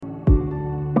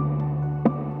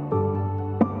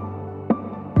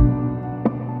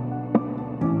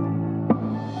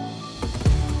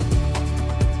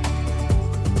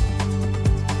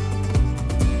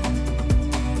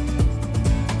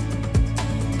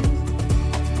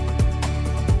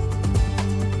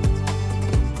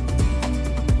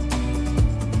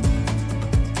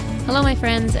my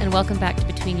friends, and welcome back to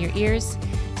Between Your Ears.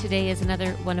 Today is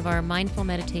another one of our mindful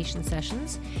meditation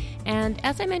sessions. And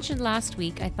as I mentioned last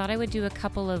week, I thought I would do a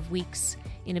couple of weeks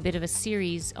in a bit of a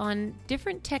series on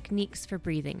different techniques for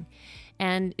breathing.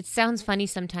 And it sounds funny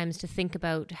sometimes to think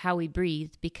about how we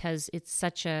breathe because it's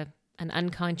such an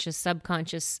unconscious,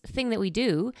 subconscious thing that we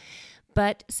do.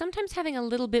 But sometimes having a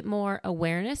little bit more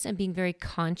awareness and being very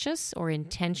conscious or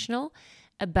intentional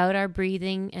about our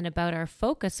breathing and about our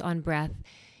focus on breath,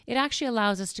 it actually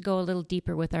allows us to go a little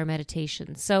deeper with our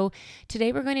meditation. So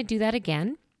today we're going to do that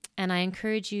again, and I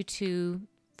encourage you to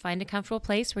find a comfortable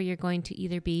place where you're going to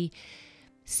either be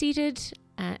seated,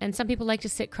 and some people like to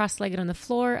sit cross-legged on the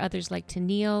floor, others like to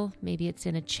kneel, maybe it's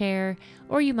in a chair,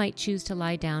 or you might choose to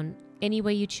lie down. Any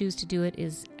way you choose to do it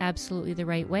is absolutely the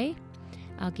right way.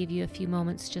 I'll give you a few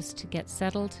moments just to get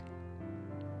settled.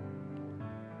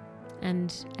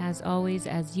 And as always,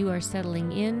 as you are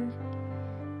settling in,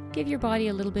 give your body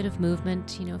a little bit of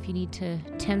movement. You know, if you need to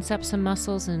tense up some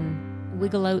muscles and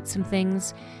wiggle out some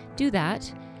things, do that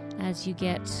as you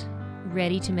get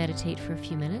ready to meditate for a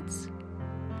few minutes.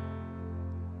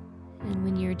 And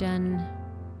when you're done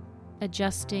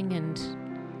adjusting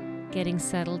and getting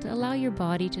settled, allow your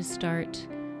body to start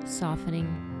softening.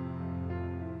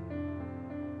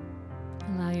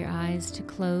 Allow your eyes to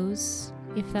close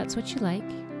if that's what you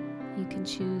like. You can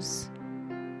choose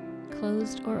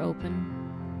closed or open.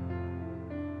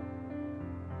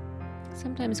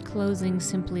 Sometimes closing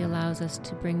simply allows us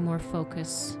to bring more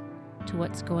focus to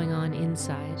what's going on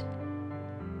inside.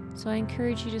 So I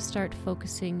encourage you to start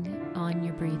focusing on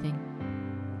your breathing,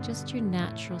 just your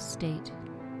natural state.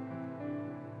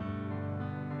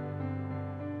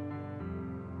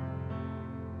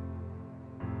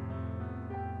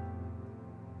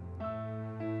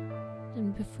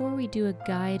 And before we do a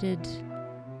guided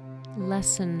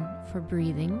lesson for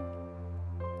breathing,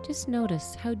 just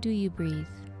notice, how do you breathe?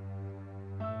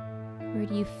 Where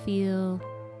do you feel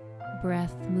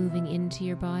breath moving into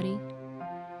your body?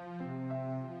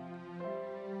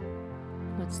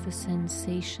 What's the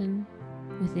sensation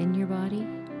within your body?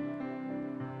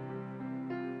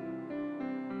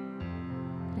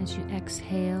 As you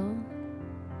exhale,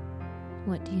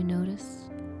 what do you notice?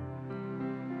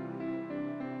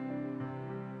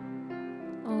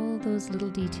 All those little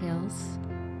details,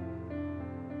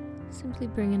 simply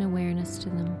bring an awareness to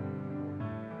them.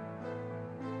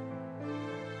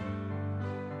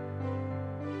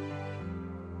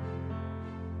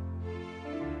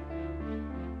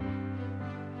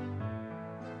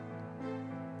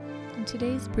 And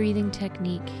today's breathing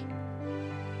technique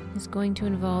is going to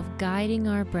involve guiding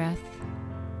our breath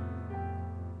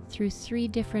through 3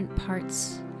 different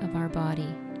parts of our body,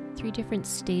 3 different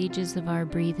stages of our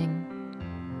breathing.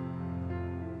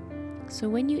 So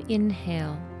when you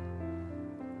inhale,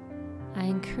 I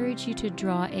encourage you to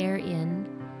draw air in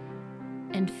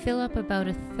and fill up about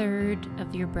 1/3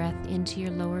 of your breath into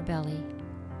your lower belly.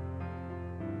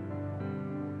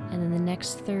 And then the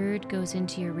next 1/3 goes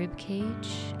into your rib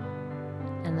cage,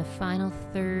 and the final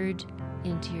 1/3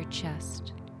 into your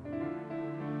chest.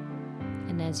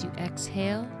 And as you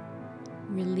exhale,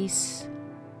 release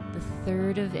the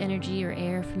 1/3 of energy or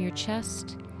air from your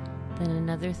chest, then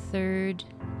another 1/3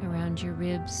 around your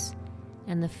ribs,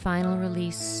 and the final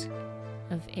release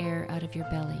of air out of your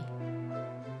belly.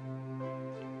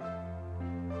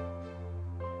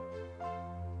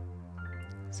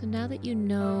 So now that you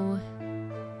know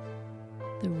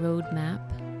the roadmap,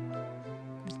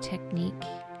 the technique,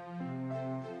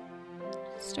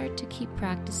 start to keep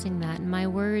practicing that. And my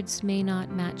words may not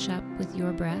match up with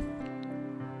your breath,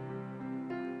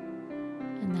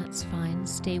 and that's fine.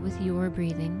 Stay with your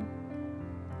breathing.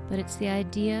 But it's the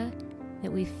idea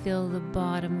that we fill the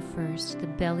bottom first. The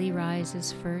belly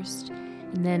rises first,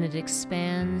 and then it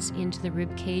expands into the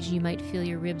rib cage. You might feel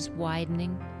your ribs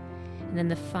widening. And then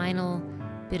the final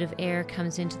bit of air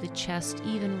comes into the chest,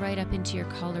 even right up into your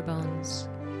collarbones.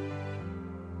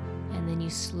 And then you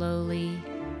slowly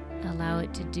allow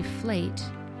it to deflate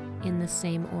in the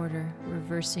same order,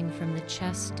 reversing from the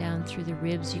chest down through the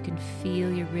ribs. You can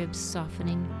feel your ribs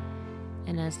softening.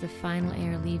 And as the final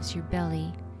air leaves your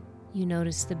belly, you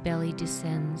notice the belly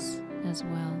descends as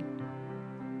well.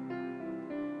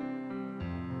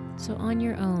 So on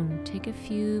your own, take a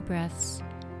few breaths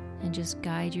and just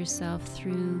guide yourself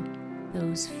through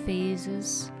those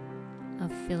phases of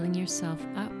filling yourself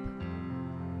up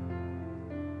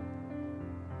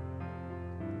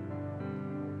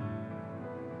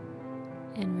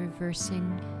and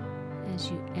reversing as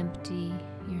you empty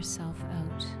yourself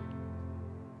out.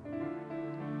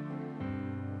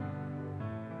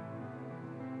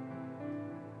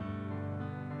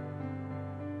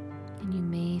 And you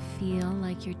may feel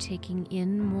like you're taking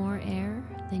in more air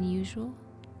than usual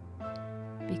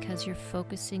because you're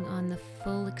focusing on the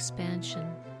full expansion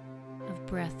of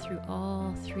breath through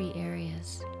all three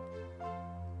areas.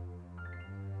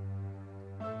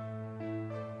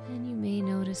 And you may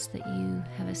notice that you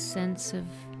have a sense of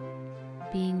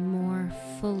being more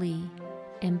fully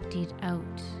emptied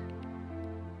out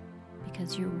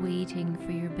because you're waiting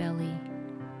for your belly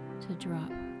to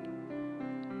drop.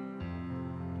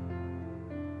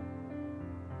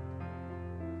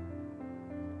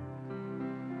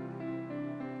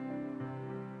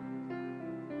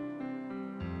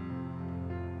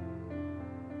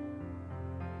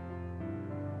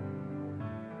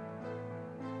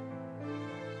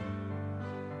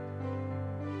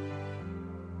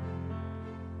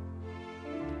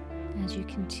 As you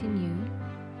continue,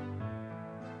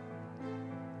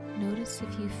 notice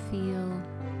if you feel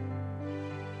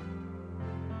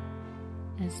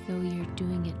as though you're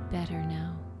doing it better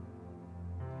now.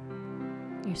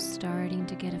 You're starting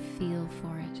to get a feel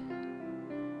for it.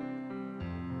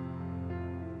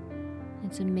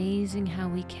 It's amazing how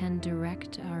we can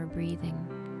direct our breathing.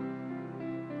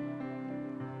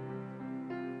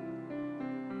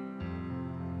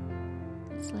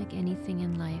 It's like anything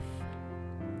in life.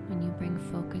 When you bring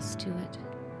focus to it,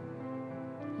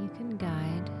 you can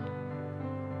guide,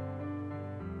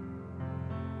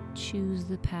 choose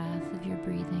the path of your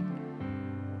breathing.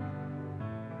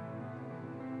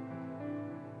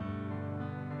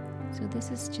 So this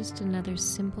is just another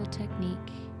simple technique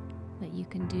that you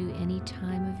can do any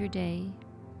time of your day.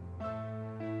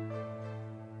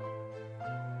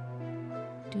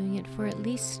 Doing it for at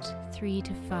least 3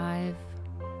 to 5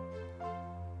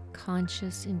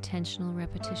 conscious, intentional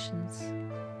repetitions.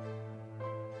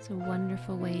 It's a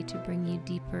wonderful way to bring you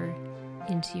deeper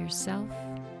into yourself.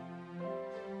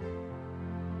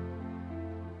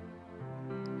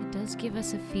 It does give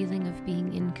us a feeling of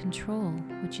being in control,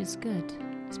 which is good,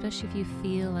 especially if you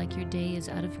feel like your day is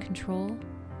out of control.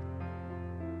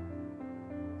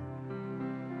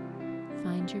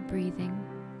 Find your breathing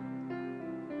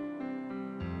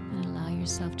and allow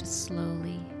yourself to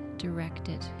slowly direct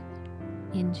it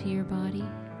into your body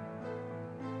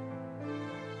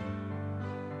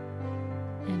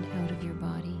and out of your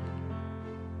body,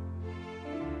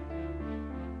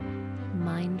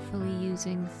 mindfully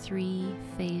using 3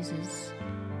 phases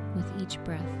with each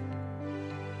breath.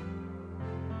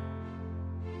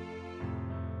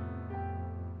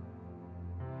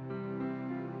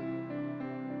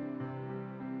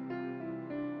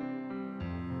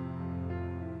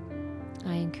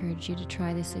 I encourage you to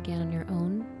try this again on your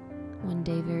own one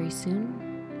day very soon.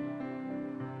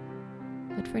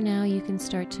 But for now, you can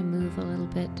start to move a little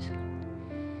bit,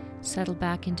 settle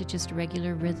back into just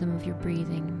regular rhythm of your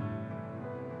breathing.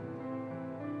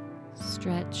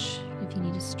 Stretch if you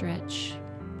need to stretch.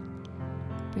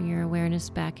 Bring your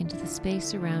awareness back into the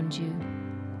space around you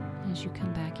as you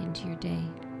come back into your day.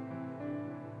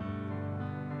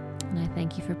 And I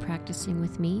thank you for practicing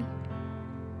with me.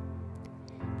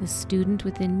 The student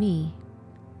within me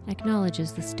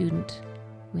acknowledges the student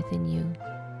within you.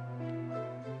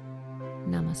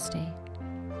 Namaste.